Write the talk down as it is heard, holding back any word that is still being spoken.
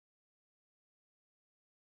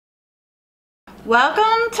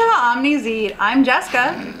Welcome to Omnis Eat. I'm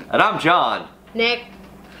Jessica. And I'm John. Nick.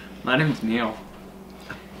 My name's Neil.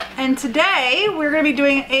 And today we're going to be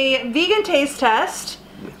doing a vegan taste test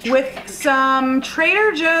with some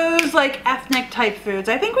Trader Joe's like ethnic type foods.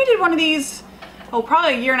 I think we did one of these,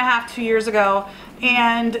 probably a year and a half, 2 years ago.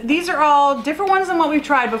 And these are all different ones than what we've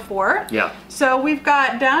tried before. Yeah. So we've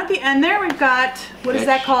got, down at the end there, we've got, what is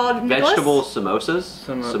that called, Nicholas? Vegetable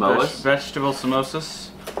samosas. Vegetable samosas.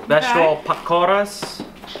 Vegetable pakoras.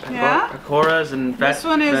 Yeah. Pakoras and this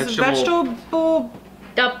one is vegetable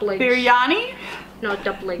Dumplings. biryani. No,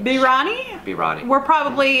 dumplings. Birani. We're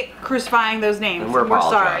probably crucifying those names. And we're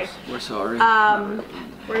sorry. We're sorry.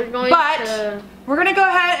 We're going we're gonna go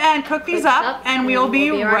ahead and cook these up, and we'll be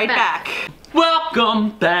right back.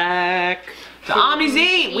 Welcome back to Omnis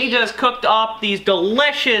Eat. We just cooked up these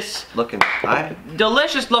delicious looking I'm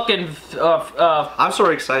sort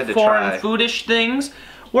of excited to foreign try foodish things.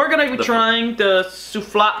 We're gonna be trying the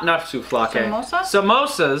samosas.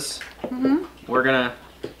 We're gonna,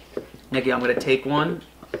 Nikki, I'm gonna take one.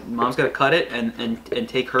 Mom's gonna cut it and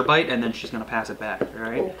take her bite, and then she's gonna pass it back. All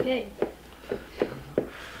right? Okay.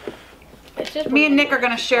 Me and Nick are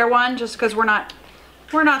gonna share one, just because we're not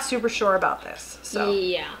super sure about this. So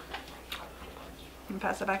yeah. I'm gonna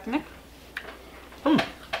pass it back to Nick.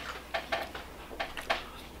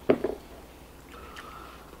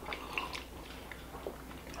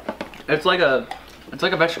 It's like a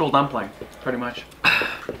vegetable dumpling, pretty much.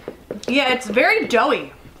 Yeah, it's very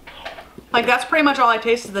doughy. Like that's pretty much all I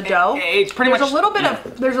taste is the dough. It's pretty much. There's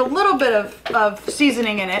a little bit of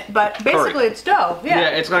seasoning in it, but basically it's dough. Yeah. Yeah,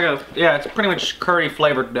 it's like it's pretty much curry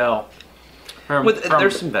flavored dough.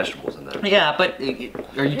 there's some vegetables in there. Yeah, but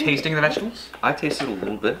are you tasting the vegetables? I tasted a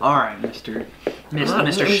little bit. All right, Mr.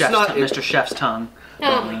 Chef's tongue.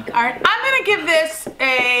 Oh my God. All right, I'm gonna give this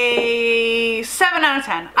a 7 out of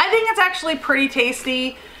 10. I think it's actually pretty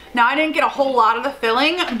tasty. Now I didn't get a whole lot of the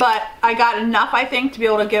filling, but I got enough, I think, to be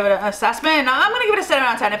able to give it an assessment. And I'm gonna give it a 7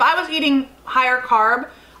 out of 10. If I was eating higher carb,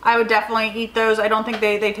 I would definitely eat those. I don't think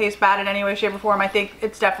they taste bad in any way, shape, or form. I think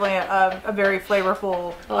it's definitely a very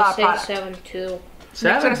flavorful I'll say product. 7 too.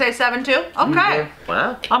 Nick's gonna say 7 too? Okay.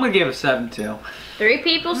 Wow. I'm gonna give it a 7 too. 3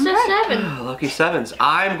 people said 7. Lucky sevens.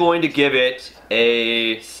 I'm going to give it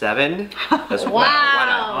a 7 as well.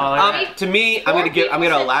 Wow. Why not? To me, I'm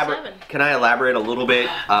gonna elaborate. 7. Can I elaborate a little bit?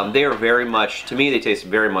 They are very much, to me, they taste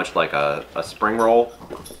very much like a spring roll.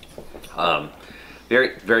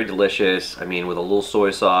 Very, very delicious. I mean, with a little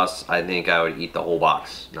soy sauce, I think I would eat the whole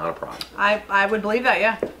box. Not a problem. I would believe that,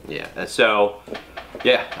 yeah. Yeah, and so,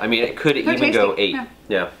 yeah, I mean, it could even go 8.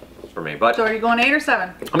 Yeah, for me. But So are you going 8 or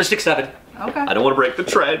 7? I'm gonna stick 7. Okay. I don't want to break the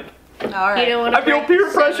trend. All right. You don't want to I feel peer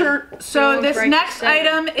pressure. So this next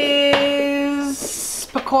item is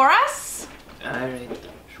pakoras. Alright.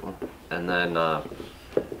 Sure. And then, I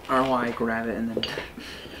don't know why I grab it and then.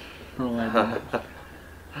 I don't know why I do that.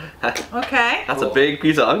 Okay. That's a big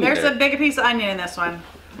piece of onion. There's a big piece of onion in this one.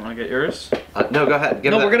 Want to get yours? No, go ahead.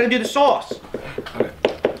 No, we're gonna do the sauce.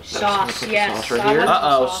 Sauce, yes. sauce right here.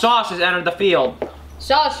 Sauce has entered the field.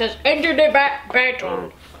 Sauce has entered the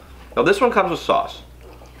battle. Now this one comes with sauce.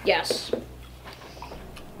 Yes.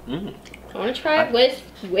 I want to try it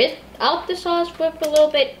without the sauce, with a little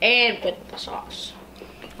bit, and with the sauce.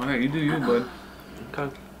 Alright, you do you, bud. Okay.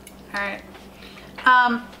 All right.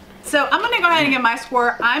 So I'm gonna go ahead and get my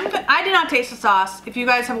score. I did not taste the sauce. If you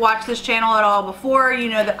guys have watched this channel at all before, you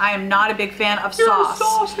know that I am not a big fan of sauce. You're a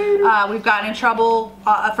sauce hater. We've gotten in trouble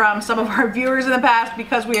from some of our viewers in the past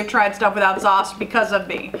because we have tried stuff without sauce because of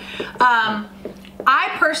me. I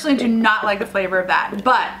personally do not like the flavor of that,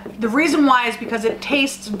 but the reason why is because it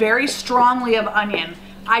tastes very strongly of onion.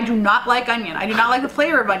 I do not like onion. I do not like the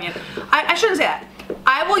flavor of onion. I shouldn't say that.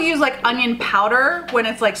 I will use like onion powder when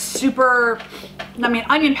it's like super, I mean,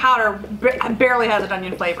 onion powder barely has an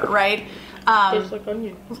onion flavor, right? Tastes like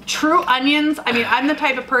onion. True onions, I mean, I'm the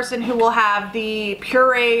type of person who will have the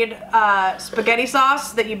pureed spaghetti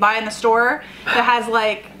sauce that you buy in the store that has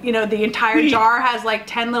like, you know, the entire jar has like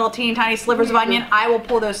 10 little teeny tiny slivers of onion. I will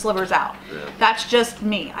pull those slivers out. That's just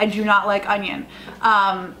me. I do not like onion.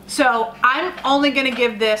 So I'm only gonna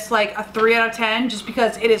give this like a 3 out of 10 just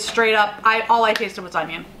because it is straight up, all I tasted was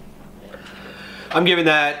onion. I'm giving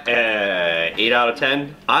that 8 out of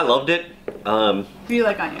 10. I loved it. Do you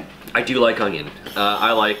like onion? I do like onion.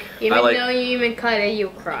 Even though you even cut it,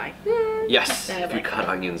 you'll cry. Yes, if you cut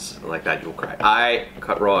onions like that, you'll cry. I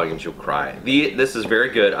cut raw onions, you'll cry. This is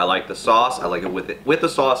very good. I like the sauce. I like it with the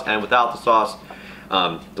sauce and without the sauce.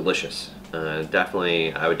 Delicious.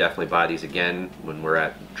 Definitely, I would definitely buy these again when we're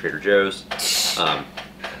at Trader Joe's.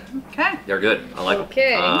 Okay. They're good. I like them.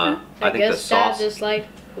 Okay. I think the guess sauce. that is like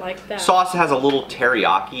Like that. Sauce has a little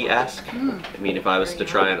teriyaki-esque. I mean, if I was to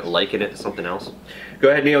try and liken it to something else. Go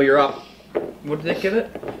ahead, Neil, you're up. What did they give it?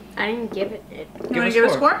 I didn't give it. You want to give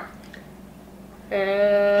it a score?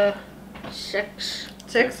 6.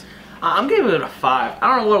 6. I'm giving it a 5.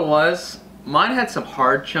 I don't know what it was. Mine had some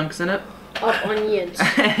hard chunks in it. Of onions.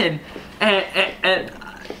 and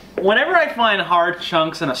whenever I find hard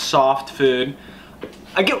chunks in a soft food,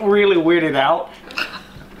 I get really weirded out.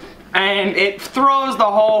 And it throws the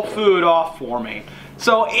whole food off for me.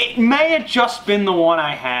 So it may have just been the one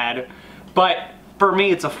I had, but for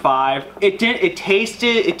me it's a 5. It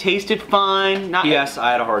tasted fine. Yes,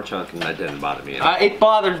 I had a hard chunk and that didn't bother me. It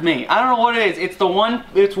bothers me. I don't know what it is. It's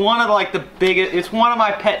one of like the biggest, it's one of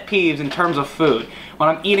my pet peeves in terms of food. When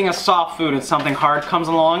I'm eating a soft food and something hard comes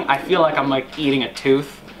along, I feel like I'm like eating a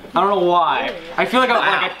tooth. I don't know why. I feel like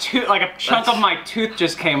like a chunk of my tooth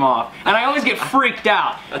just came off, and I always get freaked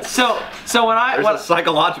out. So when there's a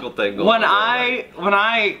psychological thing going when on. When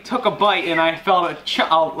I took a bite and I felt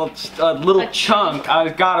a little chunk, I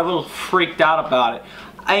got a little freaked out about it.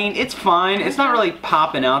 I mean, it's fine. It's not really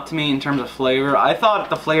popping out to me in terms of flavor. I thought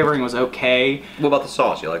the flavoring was okay. What about the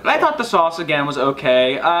sauce? You like? I thought the sauce again was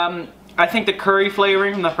okay. I think the curry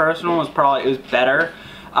flavoring from the first one was better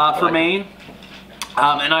for me.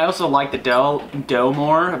 And I also like the dough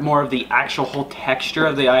more of the actual whole texture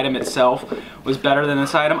of the item itself was better than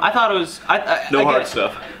this item. I thought it was No hard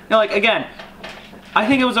stuff. You know, like again, I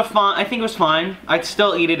think it was fine. I'd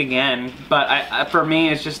still eat it again, but for me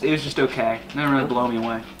it was just okay. It didn't really blow me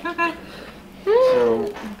away. Okay.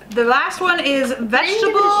 So, The last one is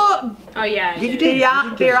vegetable Oh yeah.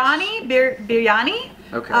 biryani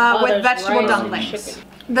okay. with there's vegetable rice and dumplings. chicken.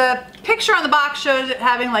 The picture on the box shows it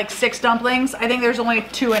having like 6 dumplings. I think there's only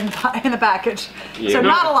 2 in the package, Yeah. so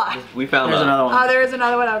not a lot. We found There's another one. Oh, there is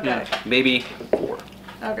another one. Okay. Yeah. maybe 4.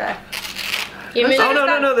 Okay. Give me Looks like Oh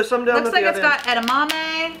it's no, there's some down Looks at like the it's other got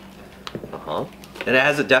edamame. And it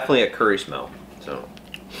has definitely a curry smell. So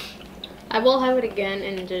I will have it again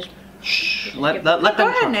and just. Shh. Let Go them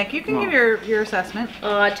ahead, try. Nick. You can Come give your assessment.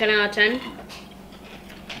 10 out of 10.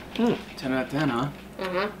 10 out of 10, huh?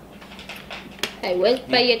 I will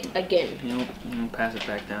buy it again. You'll pass it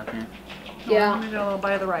back down here. Yeah. I'm gonna get a little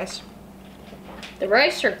bite of the rice. The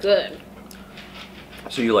rice are good.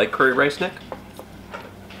 So you like curry rice, Nick?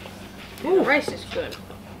 The rice is good.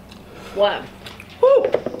 What? Woo!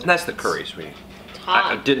 That's the curry, sweetie. It's I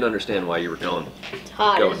hot. didn't understand why you were going It's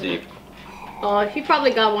hot. going deep. Oh, he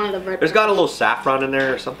probably got one of the red. There's got a little saffron in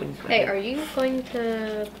there or something. Hey, are you going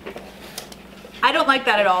to? I don't like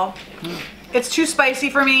that at all. It's too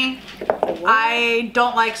spicy for me. I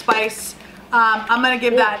don't like spice. I'm gonna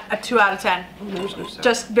give that a 2 out of 10. There's no saffron.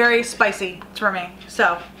 Just very spicy for me.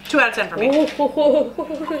 So 2 out of 10 for me.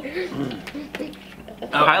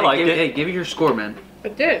 I liked it. Hey, give it your score, man. I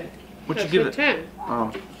did. What'd That's you a give it? 10.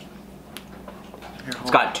 Oh.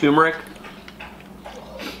 It's got turmeric.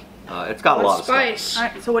 It's got a lot of Spice. All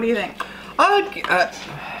right. So what do you think? stuff.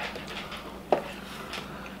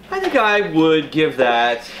 I think I would give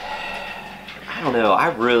that. I don't know. I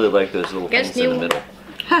really like those little Guess things in the you- middle.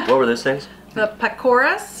 What were those things? The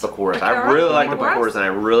pakoras. Pakoras. I really like the pakoras, and I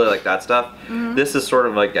really like that stuff. This is sort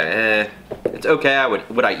of like it's okay.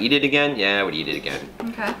 Would I eat it again? Yeah, I would eat it again.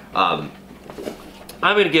 Okay. I'm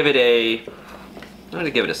gonna give it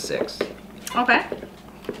a 6. Okay.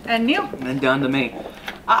 And Neil. And then down to me.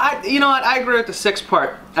 You know what? I agree with the 6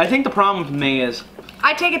 part. I think the problem with me is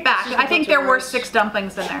I take it back. I think there were 6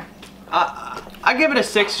 dumplings in there. I give it a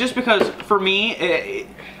 6 just because for me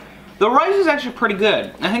the rice is actually pretty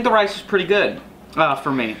good. I think the rice is pretty good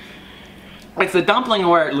for me. It's the dumpling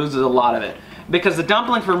where it loses a lot of it because the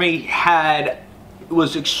dumpling for me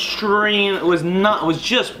was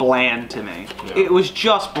just bland to me. Yeah. It was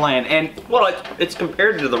just bland and Well, it's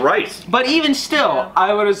compared to the rice. but even still,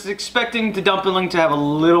 I was expecting the dumpling to have a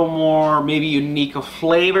little more maybe unique of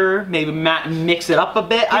flavor, maybe mix it up a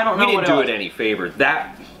bit. I don't know. We didn't what do else. it any favor.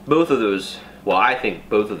 Both of those. Well, I think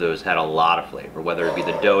both of those had a lot of flavor, whether it be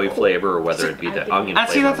the doughy flavor or whether it be the onion And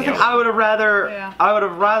flavor. see, that's the thing. I would have rather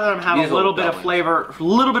them have These a little little bit of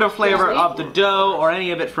dumplings. flavor of the dough or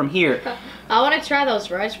any of it from here. I want to try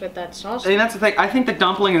those rice with that sauce. And that's the thing. I think the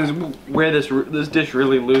dumpling is where this dish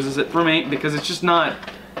really loses it for me because it's just not.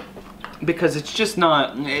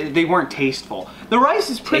 They weren't tasteful. The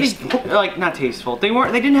rice is pretty not tasteful. They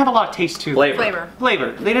didn't have a lot of taste to them. Flavor.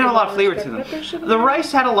 They didn't have a lot of flavor to them. The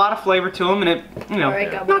rice had a lot of flavor to them, and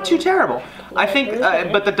it, not too terrible. I think,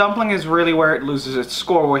 but the dumpling is really where it loses its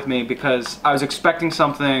score with me because I was expecting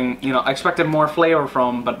something, I expected more flavor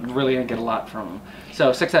from them, but really didn't get a lot from them.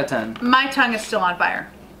 So 6 out of 10. My tongue is still on fire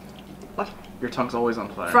What? Your tongue's always on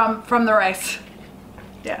fire. from the rice.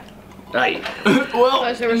 Yeah. Right. Well,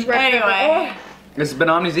 Anyway. this has been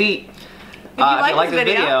Omnis Eat. If you like this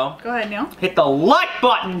video, go ahead, Neil. Hit the like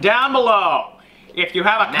button down below. If you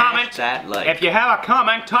have a Smash comment, that like. if you have a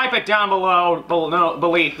comment, type it down below,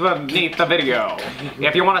 beneath the video.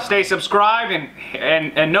 If you want to stay subscribed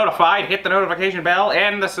and notified, hit the notification bell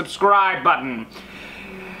and the subscribe button.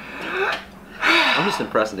 I'm just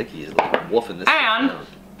impressed Nikki's like wolfing this. And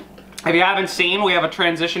if you haven't seen, we have a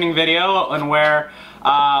transitioning video and where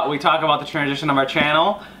we talk about the transition of our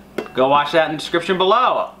channel. Go watch that in the description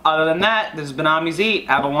below. Other than that, this has been Omnis Eat.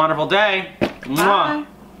 Have a wonderful day. Mwah. Bye.